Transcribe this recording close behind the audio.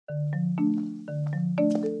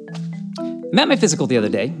I'm at my physical the other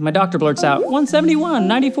day. My doctor blurts out, 171,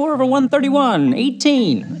 94 over 131,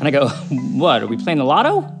 18. And I go, what, are we playing the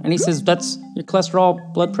lotto? And he says, that's your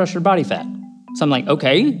cholesterol, blood pressure, body fat. So I'm like,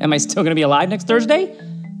 okay, am I still gonna be alive next Thursday?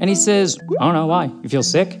 And he says, I don't know, why? You feel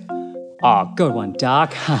sick? Aw, good one,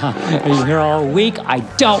 doc. Are you here all week? I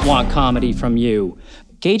don't want comedy from you.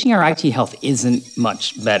 Gauging our IT health isn't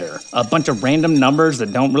much better. A bunch of random numbers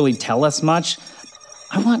that don't really tell us much.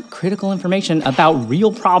 I want critical information about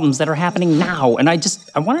real problems that are happening now, and I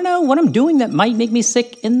want to know what I'm doing that might make me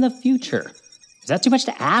sick in the future. Is that too much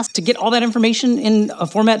to ask to get all that information in a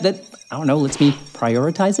format that, I don't know, lets me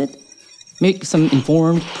prioritize it? Make some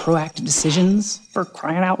informed, proactive decisions, for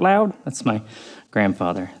crying out loud? That's my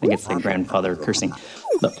grandfather. I think it's the grandfather cursing.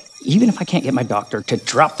 Look, even if I can't get my doctor to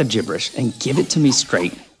drop the gibberish and give it to me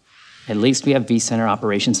straight, at least we have vCenter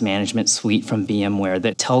Operations Management Suite from VMware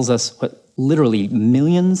that tells us what literally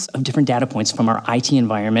millions of different data points from our IT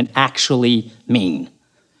environment actually mean.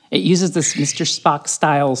 It uses this Mr.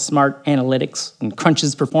 Spock-style smart analytics and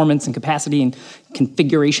crunches performance and capacity and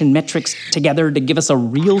configuration metrics together to give us a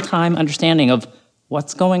real-time understanding of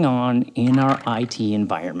what's going on in our IT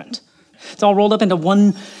environment. It's all rolled up into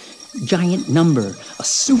one giant number, a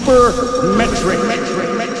super metric.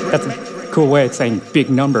 That's a cool way of saying big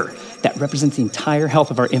number. That represents the entire health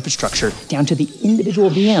of our infrastructure down to the individual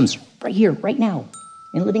VMs right here, right now,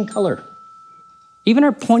 in living color. Even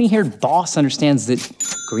our pointy-haired boss understands that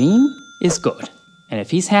green is good. And if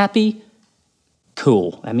he's happy,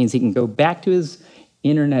 cool. That means he can go back to his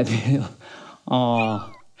internet video.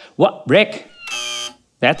 Aw. What, Rick?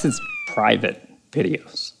 That's his private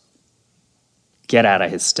videos. Get out of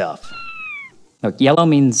his stuff. Look, yellow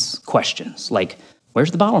means questions, like, where's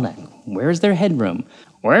the bottleneck? Where's their headroom?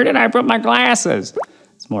 Where did I put my glasses?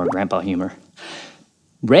 It's more grandpa humor.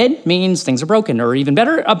 Red means things are broken, or even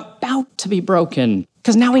better, about to be broken.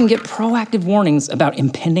 Because now we can get proactive warnings about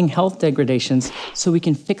impending health degradations so we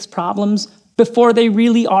can fix problems before they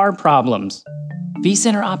really are problems.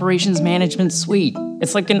 vCenter Operations Management Suite.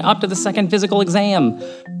 It's like an up-to-the-second physical exam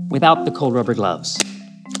without the cold rubber gloves.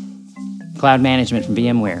 Cloud management from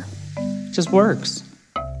VMware. Just works.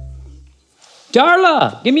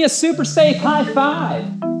 Darla, give me a super safe high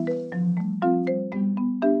five.